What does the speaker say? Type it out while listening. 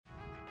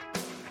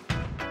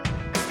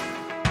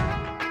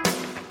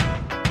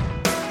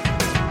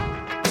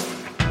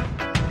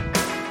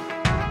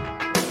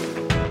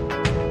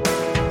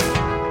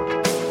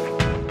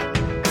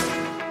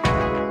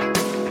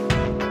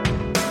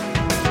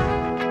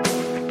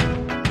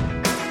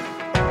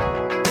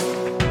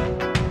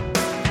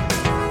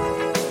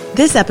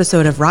This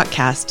episode of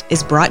Rockcast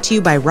is brought to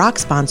you by Rock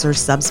sponsor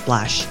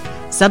Subsplash.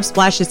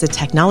 Subsplash is a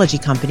technology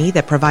company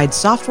that provides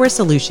software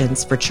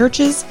solutions for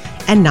churches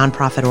and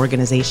nonprofit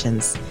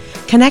organizations.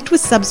 Connect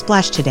with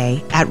Subsplash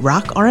today at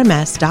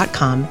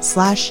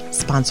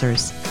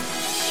rockrms.com/sponsors.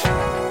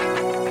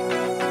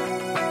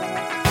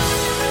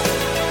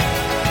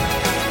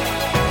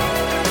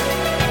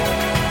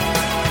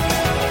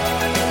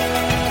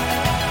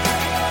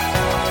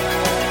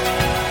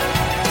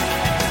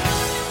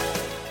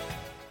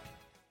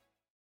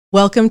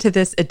 Welcome to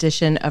this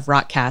edition of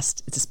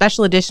Rockcast. It's a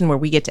special edition where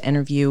we get to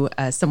interview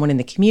someone in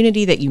the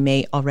community that you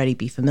may already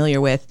be familiar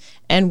with,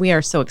 and we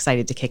are so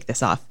excited to kick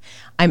this off.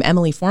 I'm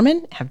Emily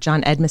Foreman, have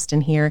John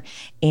Edmiston here,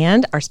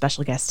 and our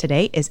special guest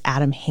today is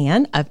Adam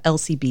Hann of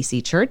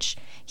LCBC Church.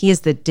 He is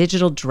the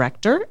digital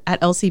director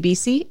at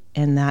LCBC,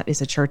 and that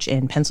is a church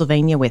in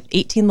Pennsylvania with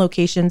 18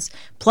 locations,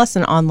 plus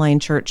an online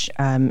church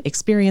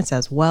experience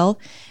as well.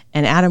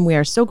 And Adam, we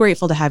are so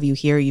grateful to have you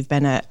here. You've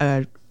been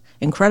a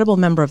incredible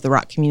member of the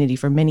Rock community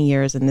for many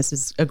years, and this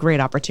is a great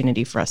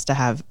opportunity for us to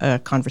have a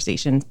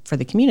conversation for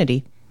the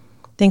community.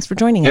 Thanks for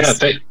joining us.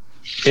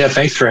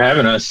 Thanks for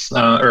having us,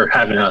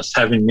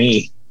 having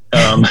me.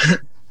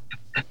 But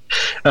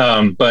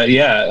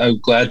yeah, I'm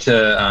glad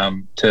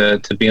to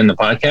be on the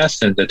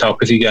podcast and to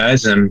talk with you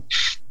guys. And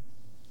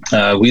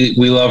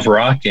we love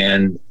Rock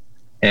and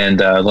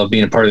love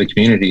being a part of the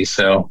community.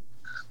 So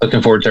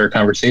looking forward to our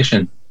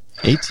conversation.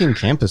 18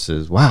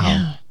 campuses. Wow.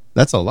 Yeah.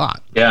 That's a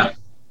lot.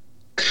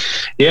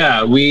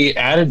 Yeah, we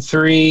added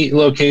 3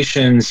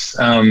 locations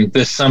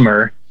this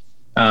summer,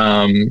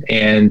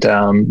 and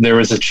there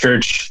was a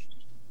church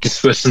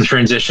just with some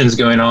transitions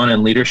going on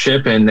in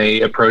leadership, and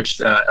they approached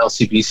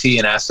LCBC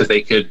and asked if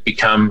they could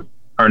become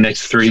our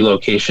next 3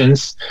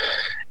 locations.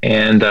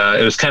 And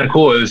it was kind of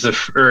cool. It was,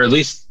 or at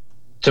least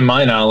to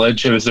my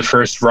knowledge, it was the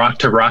first Rock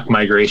to Rock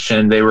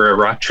migration. They were a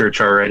Rock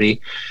church already,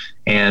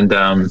 and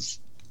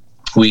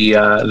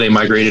they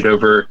migrated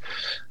over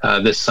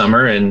this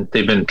summer, and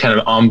they've been kind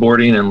of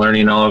onboarding and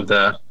learning all of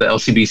the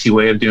LCBC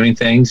way of doing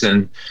things.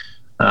 And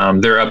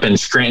they're up in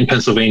Scranton,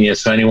 Pennsylvania.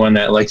 So anyone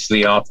that likes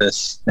The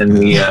Office and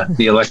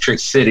the Electric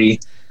City,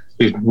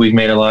 we've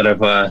made a lot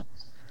of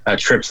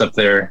trips up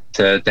there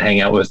to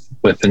hang out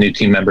with the new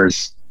team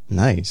members.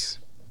 Nice.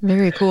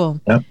 Very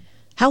cool. Yep.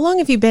 How long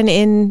have you been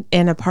in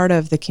a part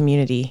of the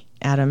community,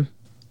 Adam?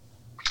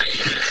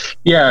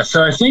 Yeah,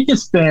 so I think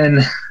it's been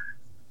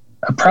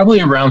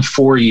probably around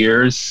 4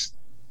 years.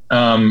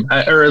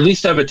 Or at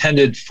least I've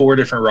attended 4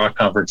 different Rock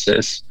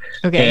conferences.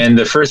 Okay. And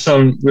the first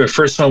one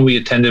we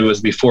attended was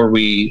before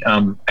we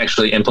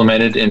actually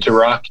implemented into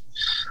Rock.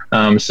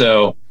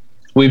 So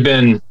we've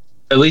been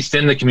at least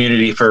in the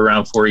community for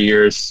around 4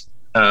 years.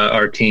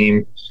 Our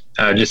team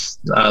just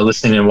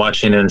listening and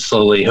watching and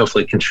slowly,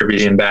 hopefully,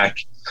 contributing back.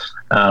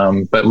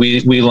 But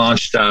we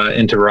launched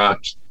into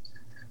Rock.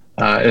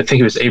 I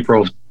think it was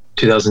April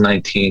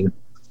 2019.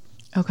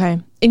 Okay.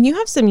 And you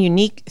have some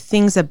unique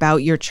things about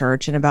your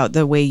church and about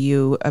the way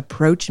you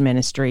approach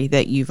ministry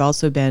that you've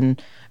also been,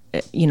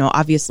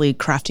 obviously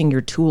crafting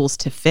your tools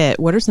to fit.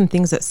 What are some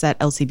things that set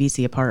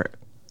LCBC apart?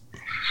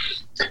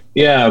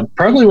 Yeah,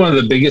 probably one of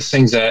the biggest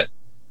things that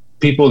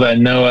people that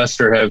know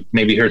us or have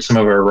maybe heard some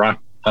of our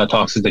Rock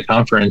talks at the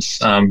conference,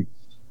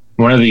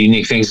 one of the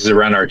unique things is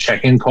around our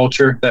check-in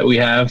culture that we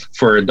have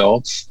for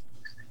adults.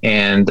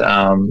 And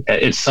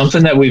it's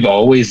something that we've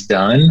always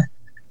done.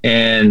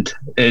 And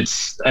it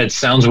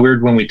sounds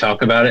weird when we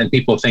talk about it, and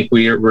people think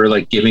we're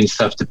like giving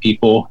stuff to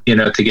people,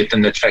 to get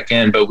them to check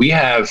in. But we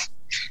have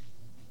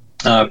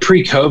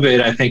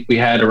pre-COVID, I think we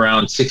had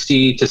around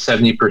 60 to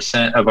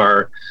 70% of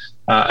our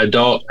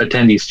adult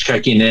attendees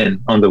checking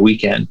in on the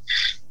weekend.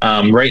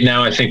 Right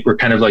now, I think we're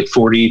kind of like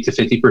 40 to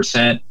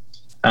 50%.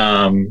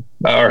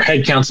 Our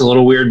head count's a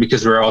little weird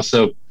because we're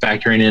also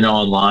factoring in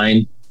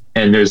online,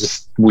 and there's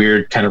this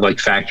weird kind of like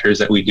factors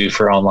that we do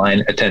for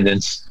online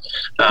attendance.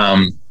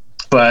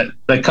 But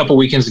a couple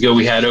weekends ago,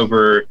 we had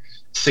over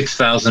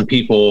 6,000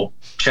 people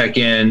check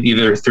in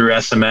either through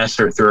SMS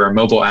or through our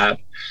mobile app,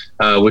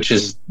 which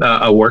is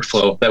a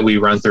workflow that we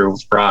run through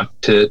Rock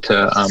to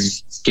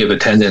give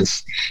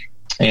attendance.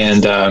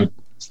 And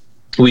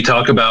we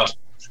talk about,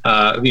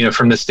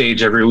 from the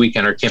stage every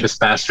weekend, our campus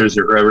pastors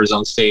or whoever's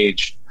on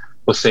stage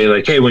will say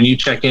like, hey, when you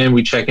check in,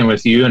 we check in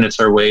with you. And it's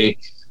our way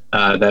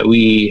that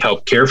we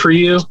help care for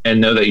you and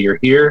know that you're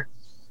here.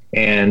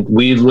 And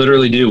we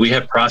literally do. We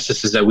have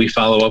processes that we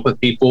follow up with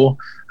people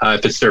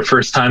if it's their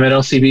first time at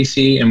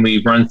LCBC, and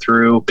we run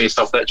through based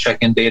off that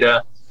check-in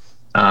data,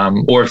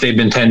 or if they've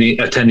been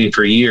attending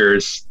for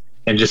years,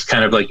 and just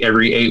kind of like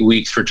every 8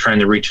 weeks we're trying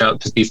to reach out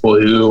to people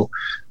who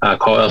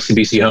call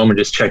LCBC home and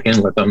just check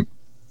in with them.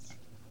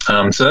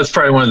 So that's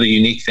probably one of the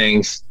unique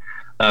things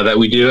that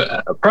we do.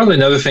 Probably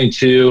another thing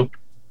too,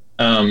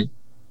 and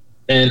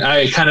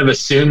I kind of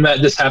assume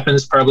that this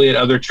happens probably at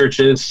other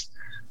churches.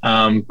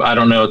 I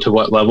don't know to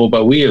what level,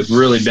 but we have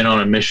really been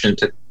on a mission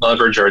to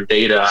leverage our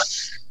data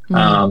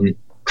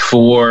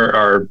for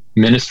our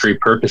ministry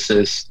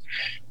purposes.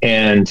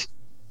 And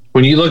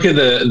when you look at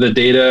the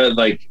data,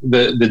 like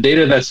the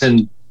data that's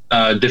in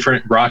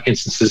different rock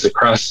instances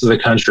across the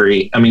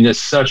country. I mean, there's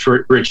such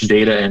rich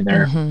data in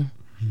there.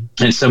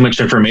 And so much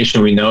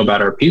information we know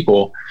about our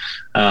people.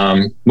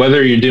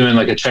 Whether you're doing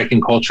like a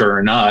check-in culture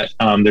or not,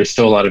 there's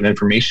still a lot of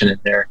information in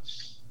there.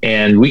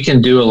 And we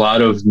can do a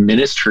lot of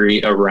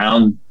ministry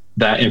around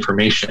that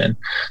information.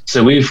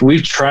 So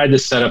we've tried to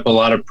set up a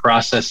lot of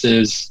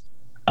processes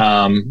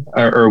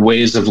or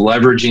ways of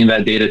leveraging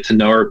that data to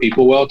know our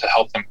people well, to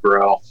help them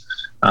grow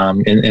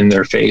in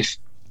their faith.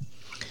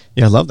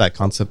 Yeah, I love that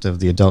concept of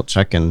the adult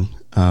check-in.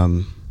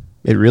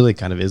 It really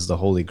kind of is the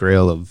holy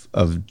grail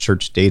of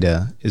church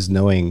data, is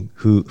knowing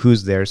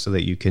who's there so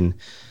that you can,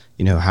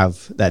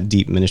 have that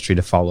deep ministry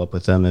to follow up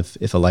with them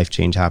if a life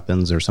change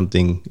happens or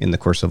something in the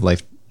course of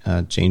life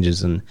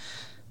changes. And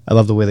I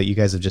love the way that you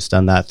guys have just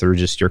done that through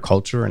just your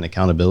culture and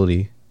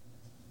accountability.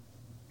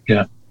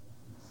 Yeah.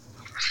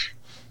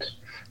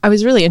 I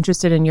was really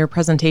interested in your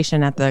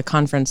presentation at the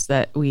conference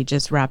that we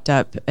just wrapped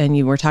up, and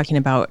you were talking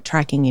about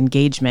tracking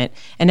engagement,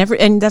 and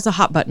that's a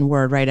hot button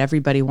word, right?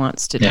 Everybody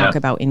wants to talk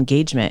about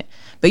engagement,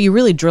 but you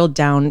really drilled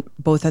down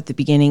both at the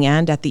beginning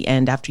and at the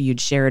end, after you'd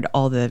shared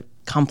all the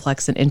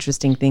complex and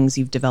interesting things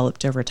you've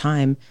developed over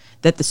time,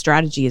 that the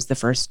strategy is the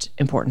first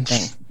important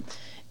thing.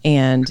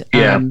 And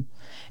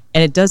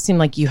it does seem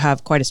like you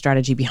have quite a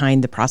strategy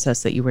behind the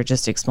process that you were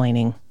just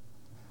explaining.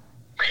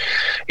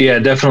 Yeah,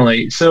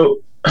 definitely.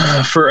 So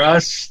for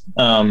us,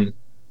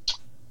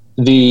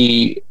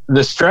 the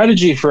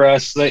strategy for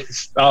us,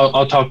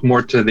 I'll talk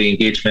more to the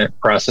engagement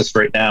process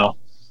right now.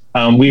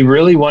 We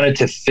really wanted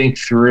to think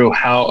through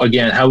how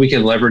we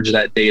can leverage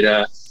that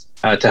data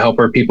to help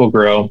our people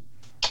grow.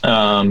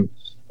 And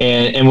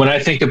when I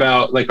think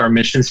about like our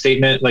mission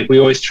statement, like we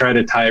always try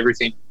to tie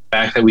everything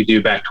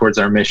back towards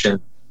our mission.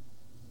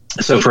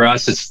 So for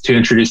us, it's to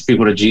introduce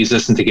people to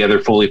Jesus and together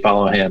fully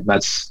follow him.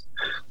 That's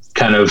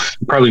kind of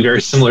probably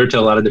very similar to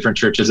a lot of different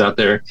churches out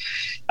there.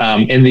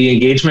 And the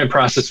engagement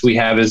process we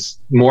have is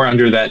more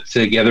under that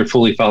together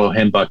fully follow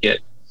him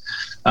bucket.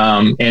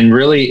 And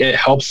really it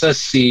helps us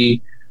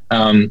see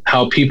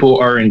how people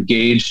are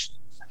engaged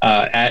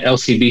at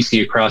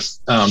LCBC across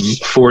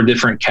 4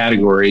 different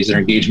categories or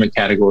engagement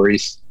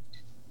categories,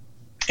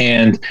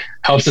 and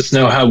helps us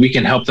know how we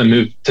can help them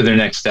move to their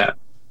next step.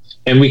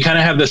 And we kind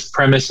of have this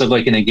premise of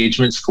like an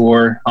engagement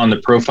score on the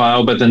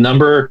profile, but the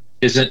number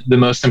isn't the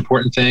most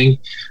important thing.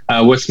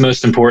 What's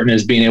most important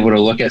is being able to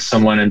look at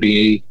someone and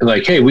be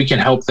like, hey, we can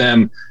help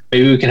them.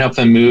 Maybe we can help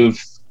them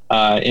move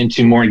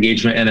into more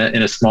engagement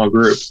in a small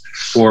group,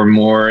 or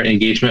more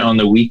engagement on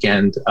the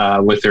weekend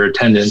with their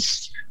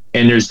attendance.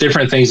 And there's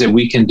different things that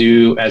we can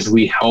do as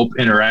we help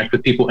interact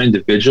with people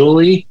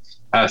individually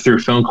through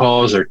phone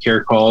calls or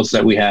care calls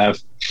that we have.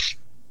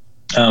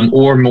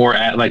 Or more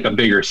at like a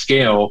bigger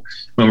scale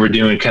when we're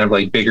doing kind of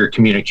like bigger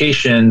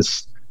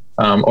communications,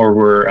 or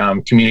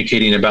we're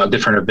communicating about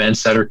different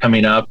events that are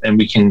coming up, and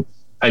we can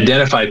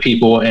identify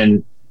people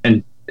and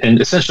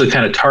essentially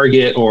kind of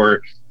target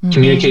or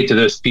communicate to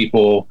those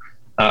people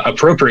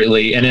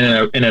appropriately and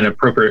in an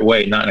appropriate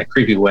way, not in a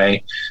creepy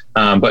way,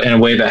 but in a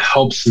way that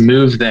helps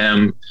move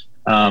them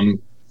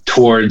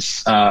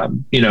towards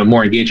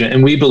more engagement.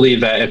 And we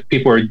believe that if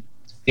people are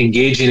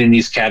engaging in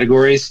these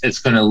categories, it's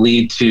going to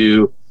lead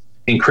to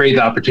and create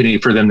the opportunity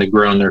for them to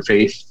grow in their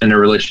faith and their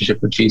relationship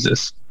with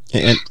Jesus.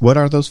 And what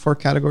are those 4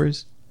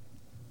 categories?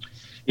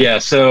 Yeah,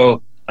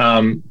 so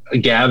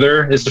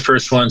Gather is the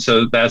first one.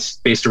 So that's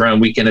based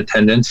around weekend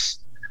attendance.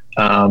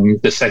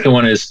 The second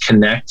one is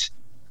Connect,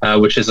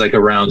 which is like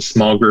around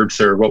small groups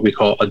or what we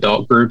call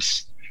adult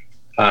groups.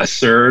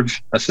 Serve,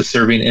 that's the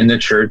serving in the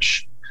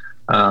church.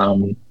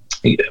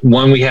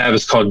 One we have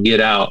is called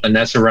Get Out, and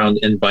that's around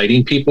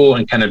inviting people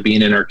and kind of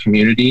being in our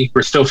community.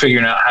 We're still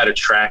figuring out how to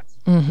track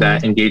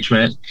that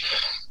engagement.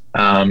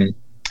 And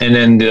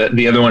then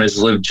the other one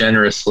is Live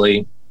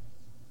Generously,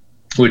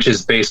 which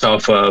is based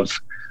off of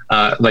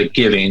like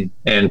giving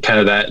and kind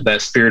of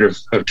that spirit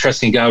of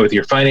trusting God with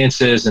your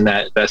finances, and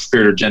that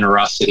spirit of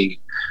generosity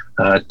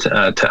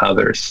to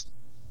others.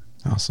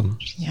 Awesome.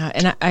 Yeah.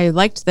 And I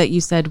liked that you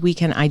said we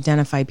can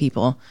identify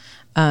people,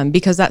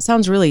 because that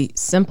sounds really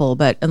simple,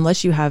 but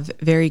unless you have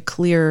very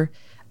clear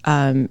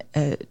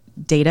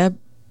data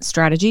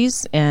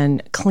strategies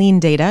and clean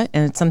data,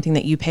 and it's something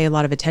that you pay a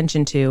lot of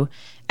attention to,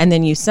 and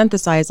then you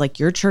synthesize like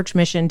your church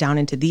mission down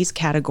into these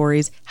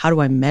categories, how do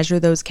I measure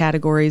those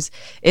categories?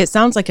 It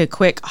sounds like a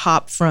quick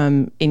hop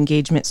from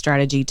engagement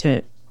strategy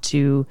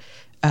to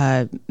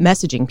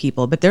messaging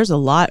people, but there's a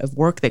lot of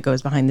work that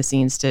goes behind the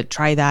scenes to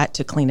try that,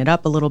 to clean it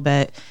up a little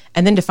bit,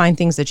 and then to find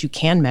things that you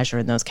can measure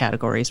in those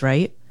categories,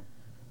 right?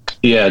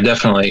 Yeah,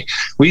 definitely.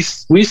 We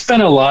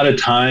spent a lot of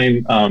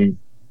time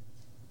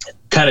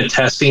kind of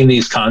testing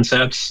these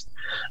concepts.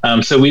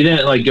 So we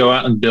didn't like go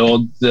out and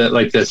build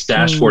this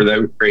dashboard that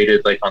we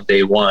created like on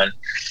day one.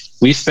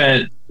 We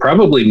spent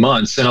probably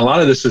months, and a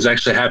lot of this was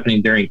actually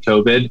happening during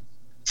COVID.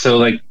 So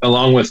like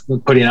along with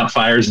putting out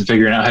fires and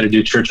figuring out how to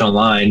do church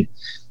online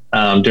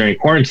during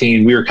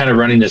quarantine, we were kind of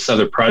running this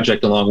other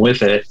project along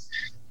with it,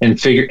 and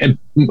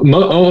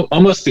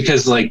almost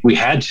because like we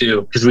had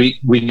to, because we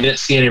didn't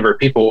see any of our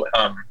people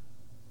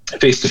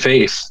face to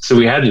face. So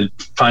we had to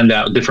find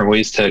out different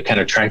ways to kind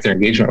of track their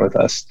engagement with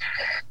us.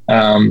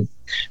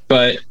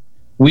 But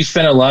we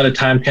spent a lot of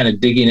time kind of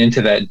digging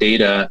into that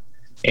data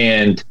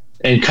and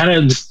kind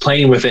of just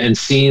playing with it and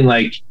seeing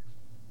like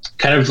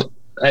kind of,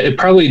 it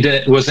probably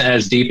wasn't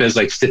as deep as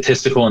like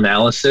statistical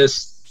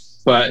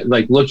analysis, but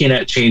like looking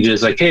at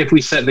changes like, hey, if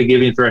we set the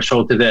giving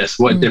threshold to this,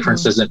 what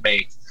difference does it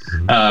make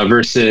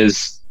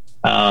versus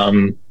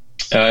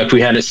if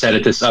we had it set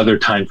at this other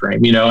time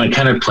frame, and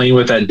kind of playing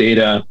with that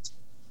data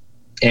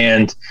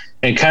and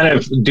kind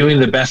of doing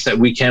the best that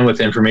we can with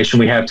the information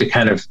we have to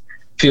kind of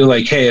feel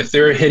like, hey, if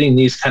they're hitting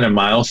these kind of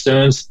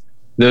milestones,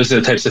 those are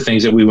the types of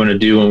things that we want to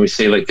do when we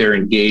say like they're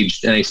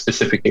engaged in a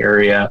specific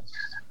area.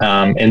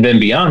 And then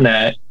beyond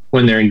that,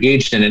 when they're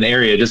engaged in an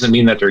area, it doesn't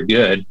mean that they're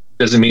good.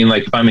 Doesn't mean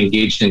like if I'm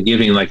engaged in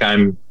giving, like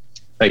I'm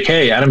like,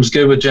 hey, Adam's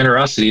good with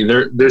generosity.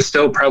 There's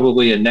still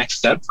probably a next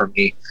step for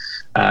me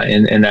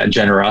in that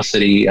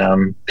generosity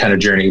kind of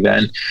journey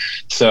then.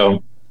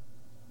 So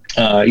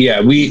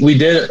we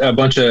did a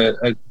bunch of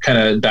kind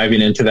of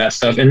diving into that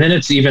stuff. And then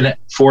it's even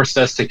forced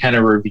us to kind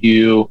of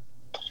review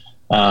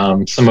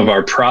some of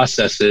our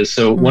processes.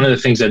 So one of the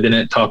things I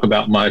didn't talk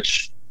about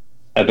much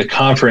at the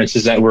conference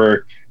is that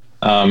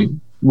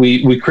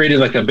we created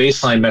like a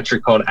baseline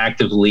metric called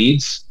active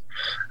leads,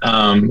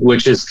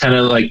 which is kind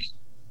of like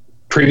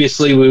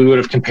previously we would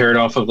have compared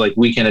off of like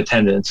weekend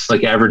attendance,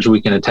 like average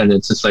weekend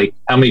attendance. It's like,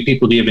 how many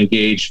people do you have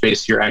engaged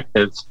based your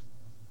active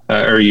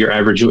or your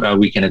average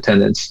weekend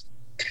attendance?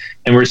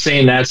 And we're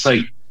saying that's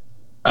like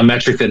a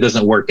metric that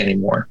doesn't work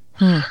anymore.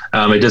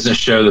 It doesn't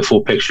show the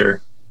full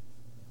picture.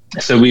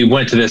 So we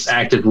went to this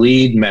active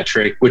lead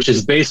metric, which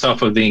is based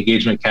off of the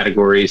engagement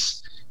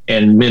categories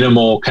and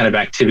minimal kind of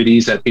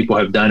activities that people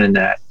have done in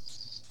that.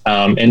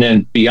 And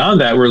then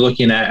beyond that, we're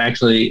looking at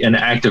actually an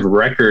active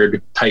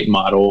record type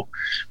model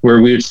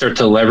where we would start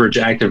to leverage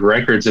active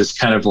records as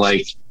kind of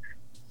like,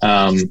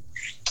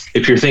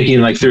 if you're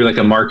thinking like through like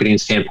a marketing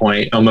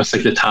standpoint, almost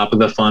like the top of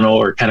the funnel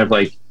or kind of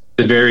like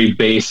the very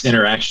base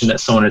interaction that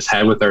someone has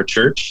had with our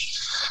church.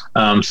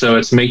 So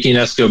it's making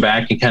us go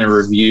back and kind of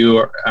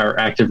review our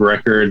active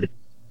record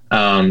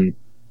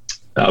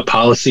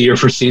policy or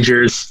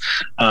procedures,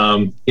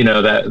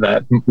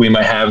 that we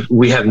might have.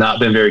 We have not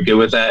been very good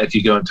with that. If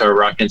you go into our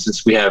Rock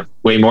instance, we have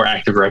way more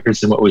active records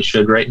than what we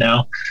should right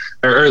now,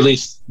 or at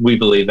least we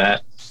believe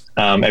that.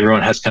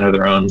 Everyone has kind of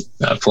their own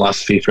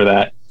philosophy for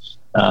that.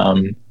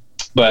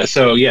 But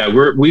so, yeah,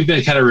 we've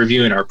been kind of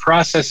reviewing our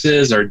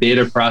processes, our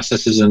data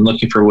processes, and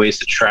looking for ways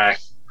to track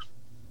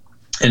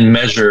and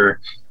measure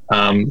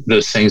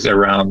those things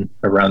around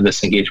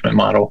this engagement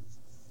model.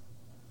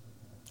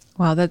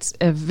 Wow, that's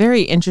a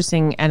very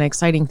interesting and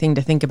exciting thing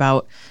to think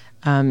about.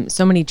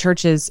 So many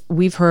churches,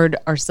 we've heard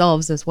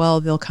ourselves as well,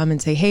 they'll come and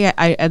say, hey,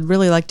 I'd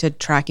really like to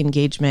track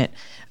engagement.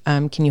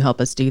 Can you help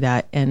us do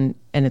that? And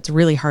it's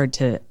really hard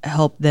to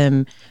help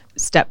them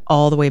step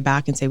all the way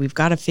back and say, we've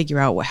got to figure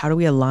out how do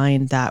we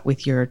align that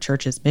with your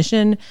church's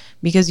mission,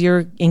 because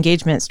your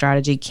engagement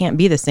strategy can't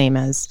be the same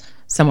as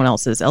someone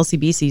else's.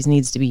 LCBC's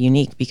needs to be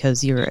unique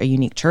because you're a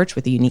unique church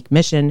with a unique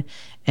mission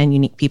and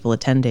unique people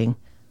attending.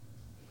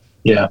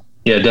 Yeah,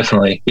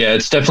 definitely. Yeah,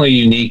 it's definitely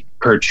unique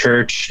per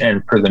church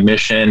and per the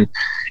mission.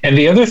 And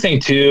the other thing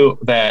too,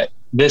 that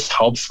this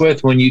helps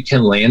with when you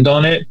can land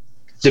on it,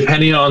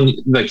 depending on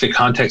like the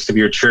context of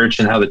your church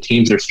and how the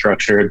teams are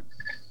structured,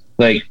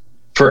 like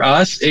for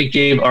us, it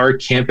gave our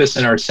campus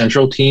and our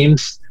central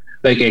teams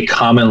like a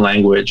common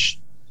language.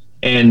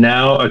 And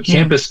now a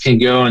campus can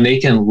go and they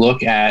can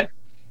look at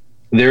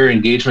their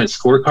engagement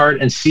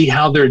scorecard and see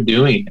how they're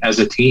doing as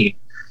a team.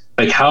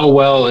 Like how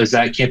well is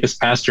that campus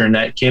pastor and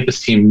that campus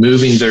team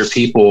moving their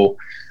people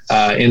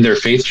in their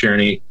faith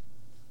journey?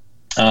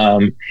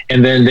 And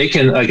then they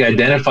can like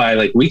identify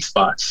like weak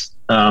spots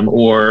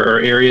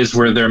or areas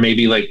where they're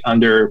maybe like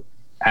under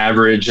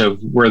average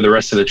of where the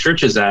rest of the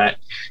church is at.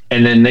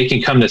 And then they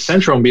can come to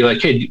Central and be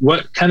like, hey,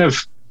 what kind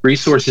of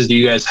resources do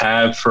you guys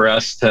have for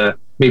us to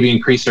maybe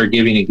increase our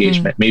giving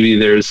engagement? Maybe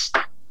there's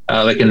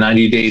like a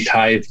 90-day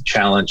tithe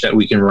challenge that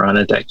we can run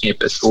at that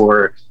campus,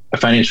 or a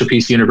Financial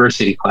Peace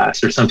University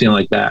class or something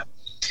like that.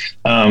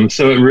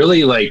 So it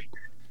really like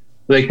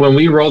when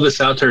we roll this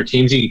out to our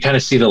teams, you can kind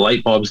of see the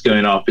light bulbs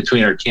going off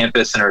between our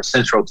campus and our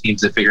central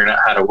teams and figuring out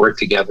how to work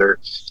together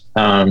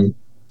and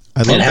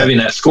having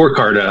that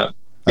scorecard up.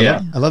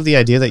 I love the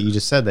idea that you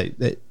just said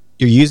that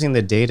you're using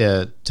the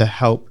data to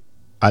help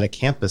at a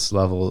campus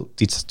level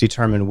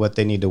determine what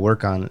they need to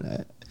work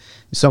on.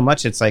 So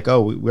much it's like, oh,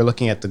 we're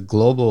looking at the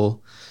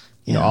global,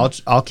 all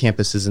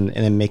campuses and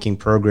then making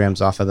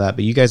programs off of that.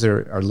 But you guys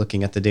are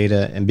looking at the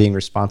data and being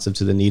responsive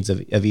to the needs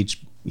of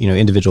each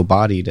individual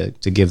body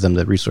to give them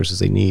the resources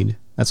they need.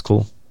 That's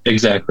cool.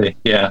 Exactly.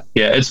 Yeah.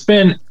 It's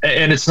been,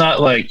 and it's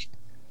not like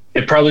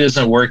it probably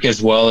doesn't work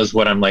as well as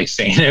what I'm like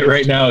saying it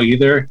right now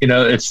either.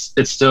 It's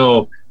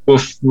still,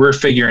 we're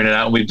figuring it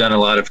out. We've done a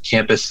lot of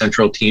campus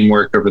central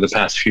teamwork over the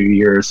past few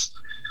years.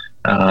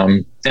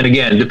 And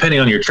again, depending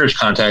on your church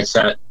context,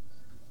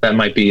 that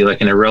might be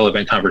like an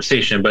irrelevant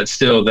conversation, but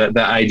still the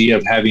idea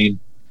of having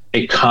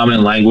a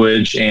common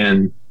language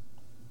and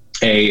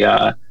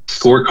a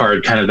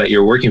scorecard kind of that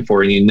you're working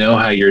for, and you know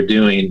how you're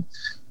doing.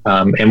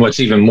 And what's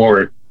even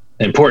more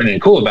important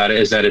and cool about it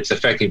is that it's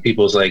affecting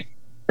people's like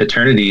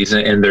eternities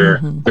and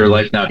their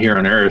life now here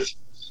on earth,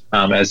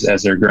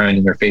 as they're growing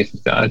in their faith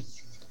with God.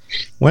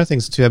 One of the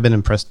things too I've been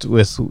impressed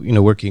with,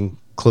 working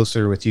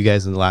closer with you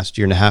guys in the last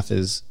year and a half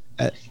is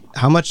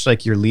how much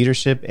like your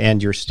leadership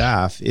and your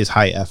staff is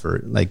high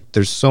effort. Like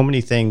there's so many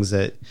things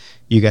that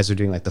you guys are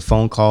doing, like the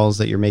phone calls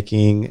that you're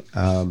making,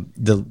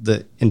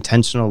 the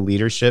intentional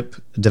leadership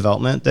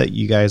development that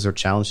you guys are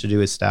challenged to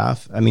do as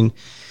staff. I mean,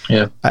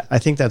 yeah, I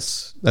think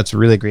that's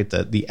really great,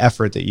 that the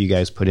effort that you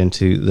guys put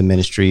into the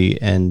ministry,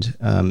 and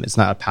it's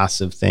not a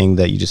passive thing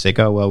that you just say,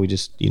 oh, well, we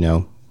just,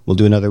 we'll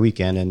do another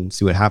weekend and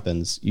see what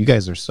happens. You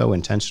guys are so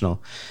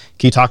intentional.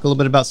 Can you talk a little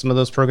bit about some of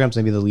those programs,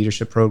 maybe the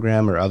leadership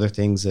program or other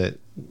things that,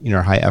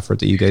 are high effort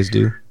that you guys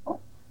do?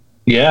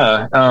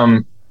 Yeah.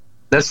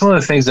 That's one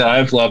of the things that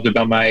I've loved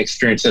about my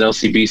experience at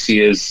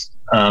LCBC is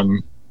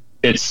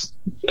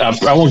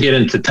I won't get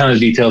into a ton of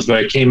details, but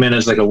I came in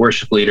as like a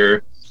worship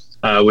leader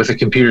with a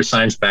computer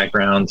science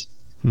background.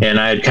 And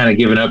I had kind of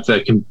given up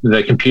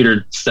the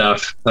computer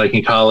stuff like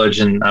in college,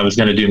 and I was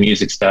going to do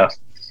music stuff.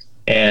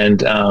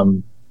 And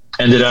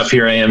ended up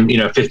here I am,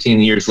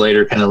 15 years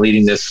later, kind of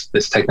leading this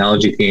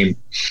technology team.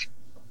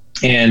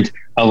 And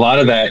a lot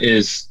of that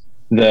is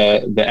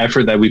the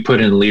effort that we put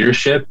in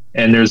leadership.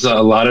 And there's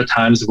a lot of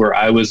times where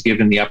I was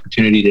given the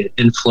opportunity to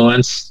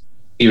influence,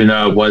 even though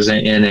I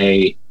wasn't in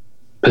a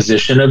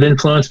position of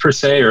influence per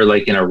se, or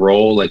like in a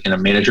role, like in a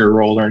manager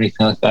role or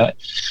anything like that.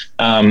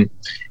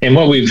 And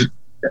what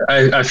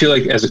I feel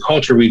like as a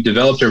culture we've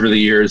developed over the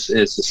years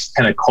is this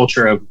kind of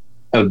culture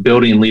of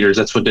building leaders.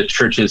 That's what the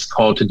church is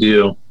called to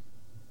do,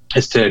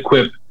 is to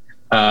equip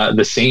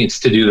the saints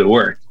to do the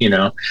work,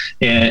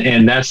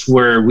 and that's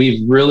where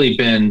we've really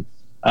been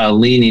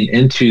leaning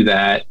into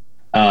that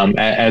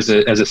as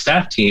a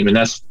staff team. And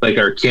that's like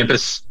our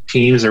campus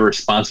teams are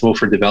responsible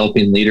for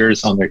developing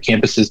leaders on their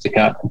campuses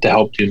to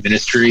help do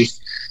ministry.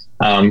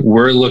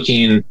 We're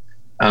looking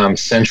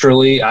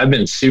centrally. I've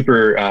been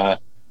super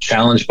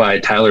challenged by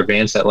Tyler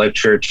Vance at Life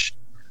Church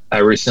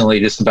recently,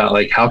 just about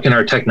like, how can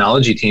our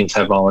technology teams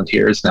have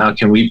volunteers, and how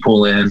can we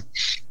pull in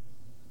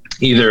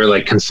either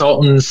like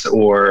consultants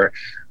or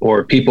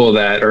people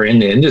that are in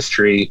the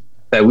industry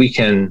that we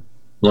can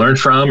learn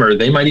from, or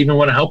they might even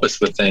want to help us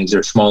with things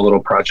or small little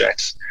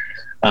projects.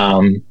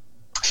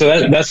 So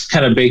that's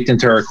kind of baked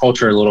into our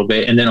culture a little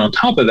bit. And then on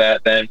top of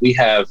that, then we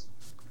have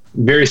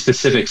very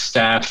specific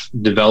staff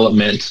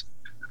development,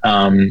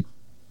 kind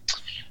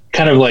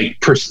of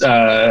like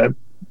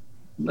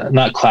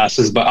not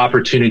classes, but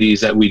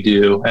opportunities that we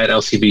do at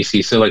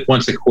LCBC. So like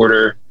once a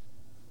quarter,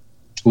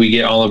 we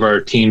get all of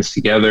our teams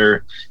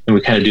together and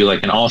we kind of do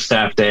like an all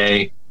staff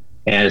day.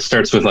 And it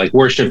starts with like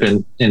worship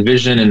and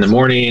vision in the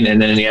morning.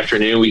 And then in the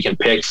afternoon, we can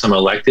pick some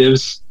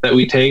electives that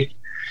we take.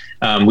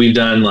 We've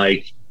done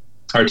like,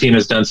 our team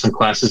has done some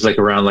classes like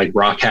around like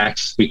rock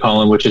hacks, we call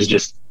them, which is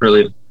just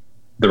really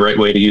the right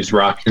way to use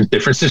rock in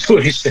different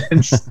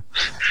situations.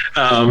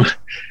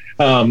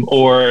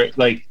 Or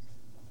like,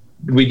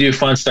 we do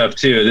fun stuff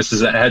too.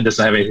 Doesn't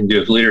have anything to do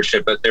with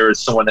leadership, but there was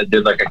someone that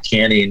did like a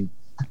canning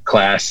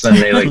class, and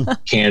they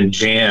like can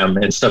jam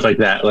and stuff like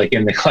that, like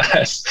in the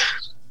class.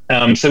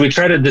 So we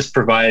try to just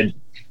provide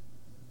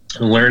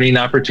learning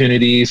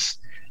opportunities,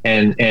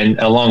 and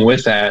along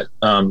with that,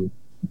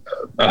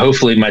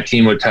 hopefully my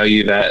team would tell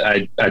you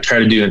that I try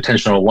to do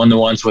intentional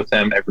one-to-ones with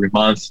them every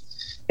month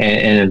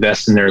and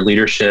invest in their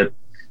leadership.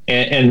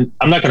 And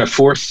I'm not going to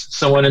force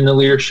someone into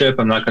leadership.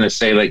 I'm not going to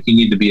say like, you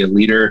need to be a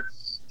leader.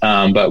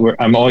 But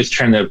I'm always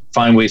trying to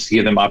find ways to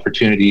give them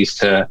opportunities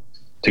to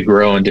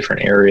grow in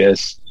different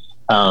areas.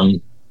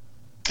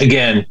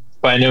 Again,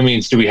 by no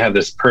means do we have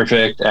this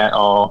perfect at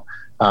all.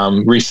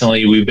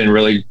 Recently, we've been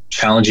really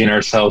challenging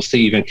ourselves to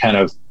even kind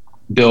of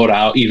build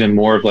out even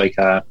more of like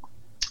a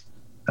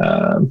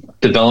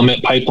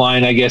development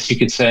pipeline, I guess you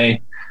could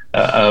say,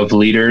 of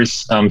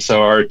leaders.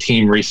 So our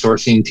team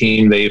resourcing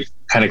team, they've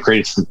kind of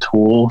created some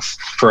tools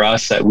for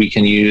us that we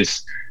can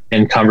use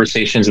in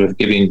conversations with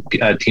giving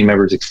team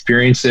members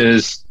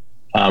experiences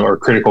or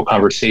critical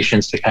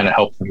conversations to kind of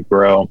help them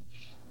grow.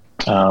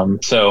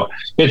 So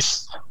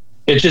it's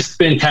just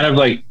been kind of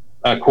like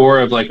a core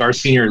of like our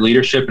senior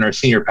leadership and our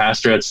senior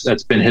pastor.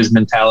 That's been his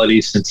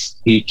mentality since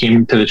he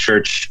came to the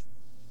church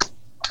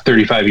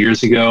 35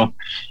 years ago.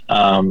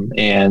 So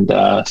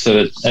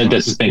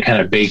this has been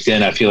kind of baked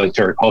in, I feel like,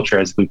 to our culture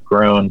as we've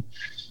grown.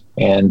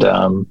 And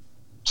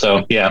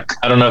so, yeah,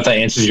 I don't know if that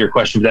answers your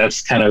question, but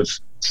that's kind of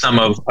some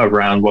of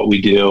around what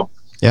we do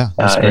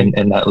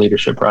in that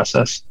leadership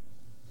process.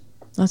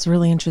 That's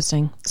really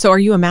interesting. So are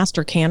you a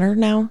master canner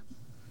now?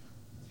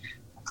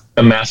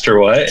 A master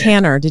what?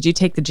 Canner. Did you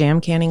take the jam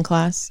canning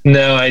class?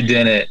 No, I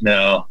didn't.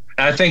 No.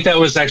 I think that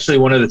was actually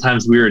one of the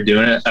times we were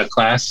doing a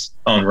class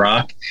on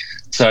rock,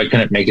 so I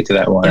couldn't make it to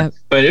that one. Yep.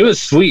 But it was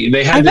sweet.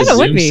 They had this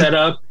Zoom set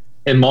up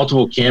and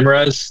multiple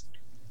cameras,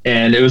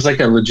 and it was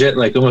like a legit,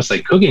 like almost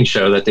like cooking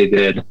show that they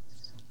did.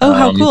 Oh,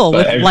 how cool.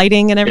 With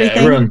lighting and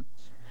everything?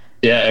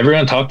 Yeah,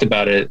 everyone talked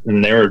about it,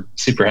 and they were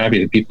super happy,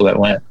 the people that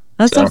went.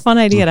 That's a fun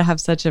idea to have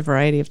such a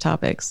variety of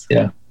topics.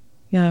 Yeah.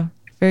 Yeah.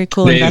 Very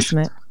cool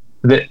investment.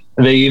 They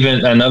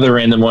even, another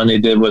random one they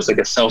did was like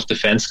a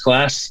self-defense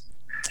class,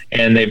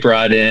 and they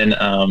brought in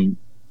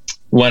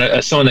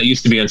someone that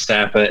used to be on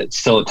staff but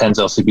still attends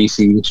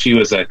LCBC. She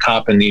was a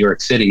cop in New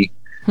York City,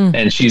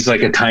 and she's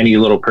like a tiny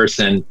little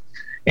person,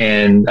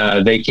 and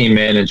they came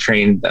in and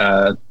trained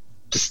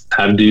just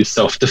how to do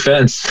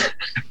self-defense.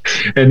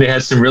 And they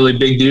had some really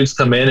big dudes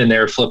come in, and they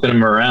were flipping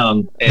them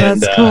around.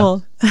 And, that's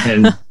cool.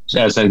 And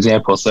as an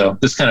example, so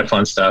this kind of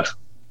fun stuff.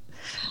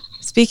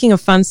 Speaking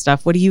of fun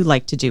stuff, what do you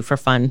like to do for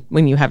fun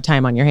when you have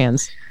time on your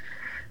hands?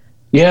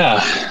 Yeah.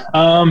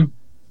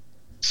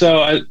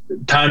 So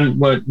time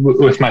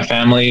with my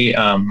family,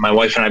 my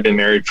wife and I have been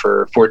married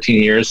for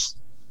 14 years.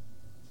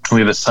 We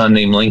have a son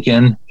named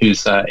Lincoln,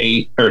 who's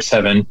 8 or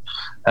 7.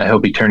 He'll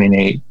be turning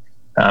 8.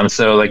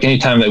 So like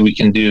anytime that we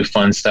can do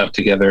fun stuff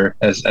together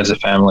as a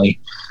family.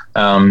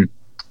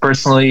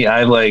 Personally,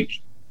 I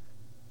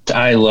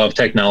love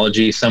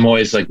technology. So I'm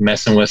always like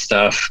messing with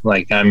stuff.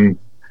 Like I'm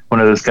one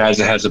of those guys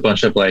that has a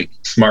bunch of like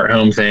smart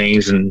home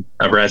things and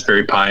a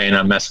Raspberry Pi, and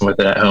I'm messing with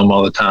it at home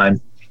all the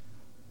time.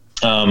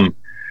 I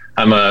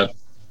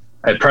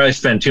probably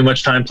spend too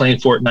much time playing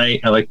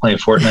Fortnite. I like playing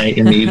Fortnite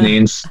in the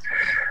evenings,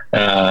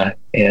 and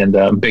I'm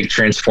a big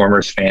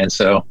Transformers fan.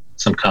 So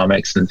some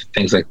comics and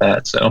things like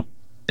that. So,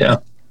 yeah.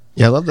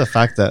 Yeah. I love the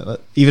fact that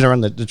even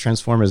around the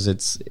Transformers,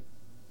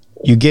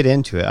 you get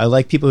into it. I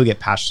like people who get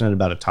passionate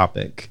about a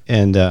topic,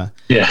 and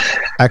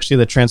actually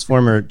the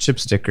Transformer chip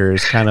sticker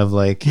is kind of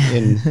like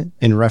in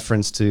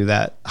reference to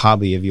that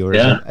hobby of yours.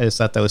 Yeah. I just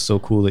thought that was so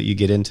cool that you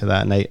get into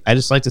that, and I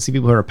just like to see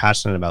people who are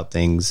passionate about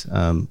things.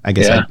 I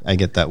guess I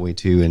get that way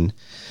too, and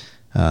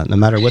no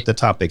matter what the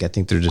topic, I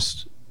think they're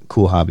just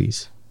cool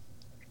hobbies.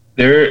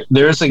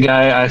 There's a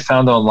guy I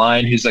found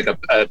online who's like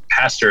a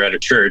pastor at a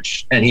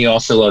church, and he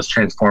also loves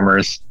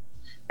Transformers,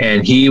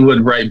 and he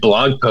would write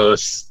blog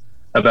posts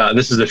about,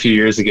 this is a few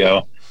years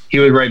ago, he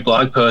would write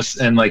blog posts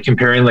and like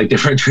comparing like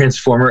different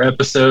Transformer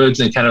episodes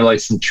and kind of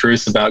like some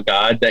truths about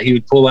God that he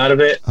would pull out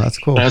of it. Oh, that's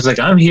cool. And I was like,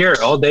 I'm here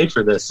all day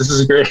for this. This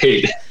is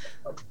great.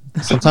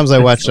 Sometimes I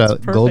watch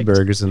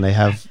Goldberg's, and they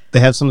have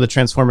some of the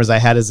Transformers I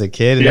had as a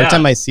kid. And every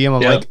time I see them,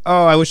 I'm like,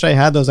 oh, I wish I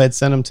had those. I'd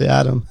send them to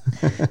Adam.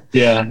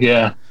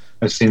 Yeah.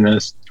 I've seen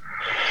those.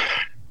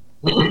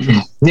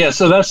 Yeah.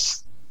 So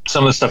that's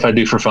some of the stuff I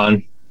do for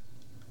fun.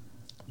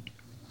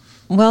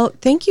 Well,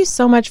 thank you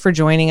so much for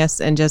joining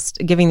us and just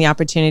giving the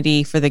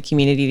opportunity for the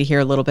community to hear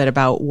a little bit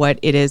about what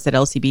it is that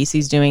LCBC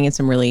is doing in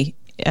some really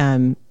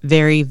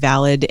very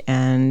valid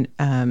and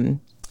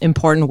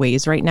important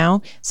ways right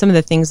now. Some of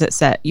the things that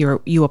set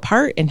you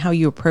apart and how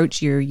you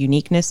approach your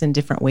uniqueness in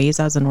different ways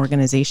as an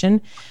organization.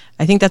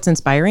 I think that's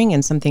inspiring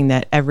and something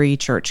that every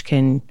church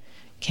can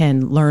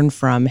learn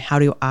from. How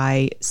do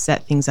I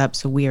set things up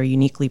so we are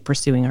uniquely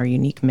pursuing our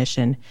unique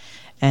mission?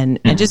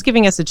 And just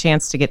giving us a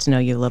chance to get to know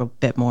you a little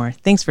bit more.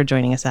 Thanks for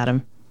joining us,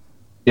 Adam.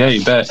 Yeah,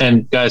 you bet.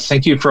 And guys,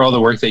 thank you for all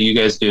the work that you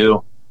guys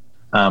do.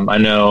 I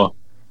know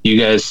you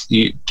guys,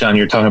 John,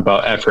 you're talking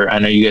about effort. I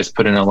know you guys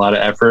put in a lot of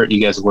effort.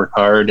 You guys work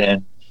hard,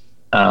 and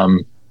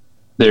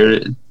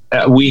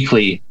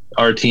weekly,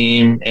 our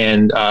team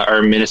and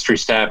our ministry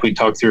staff, we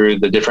talk through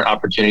the different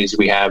opportunities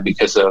we have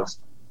because of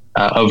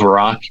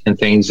Rock and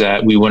things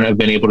that we wouldn't have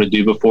been able to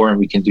do before and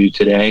we can do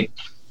today.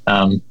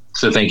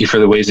 So thank you for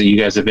the ways that you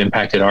guys have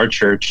impacted our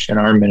church and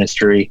our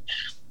ministry,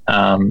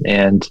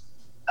 and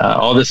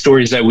all the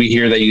stories that we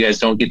hear that you guys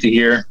don't get to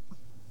hear.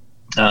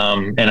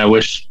 And I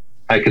wish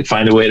I could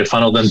find a way to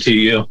funnel them to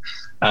you.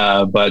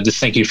 But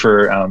just thank you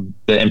for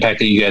the impact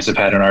that you guys have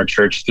had on our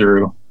church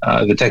through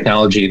the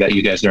technology that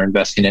you guys are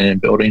investing in and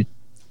building.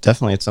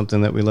 Definitely. It's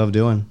something that we love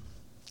doing.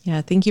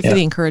 Yeah. Thank you for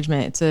the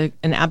encouragement. It's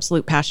an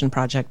absolute passion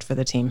project for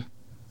the team.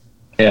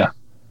 Yeah.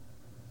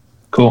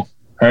 Cool.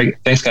 All right.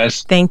 Thanks,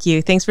 guys. Thank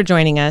you. Thanks for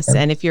joining us. Yep.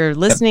 And if you're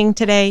listening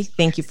today,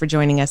 thank you for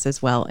joining us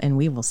as well. And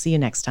we will see you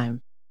next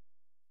time.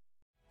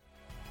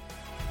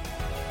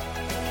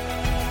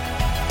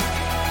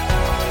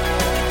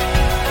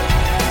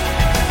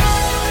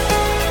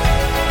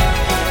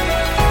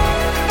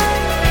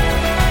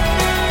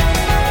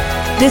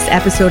 This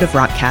episode of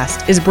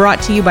Rockcast is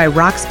brought to you by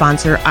Rock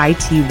sponsor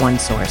IT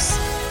OneSource.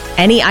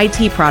 Any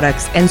IT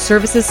products and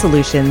services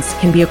solutions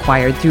can be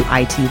acquired through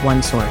IT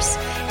OneSource.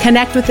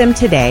 Connect with them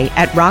today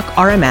at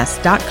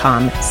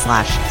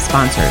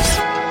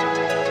rockrms.com/sponsors.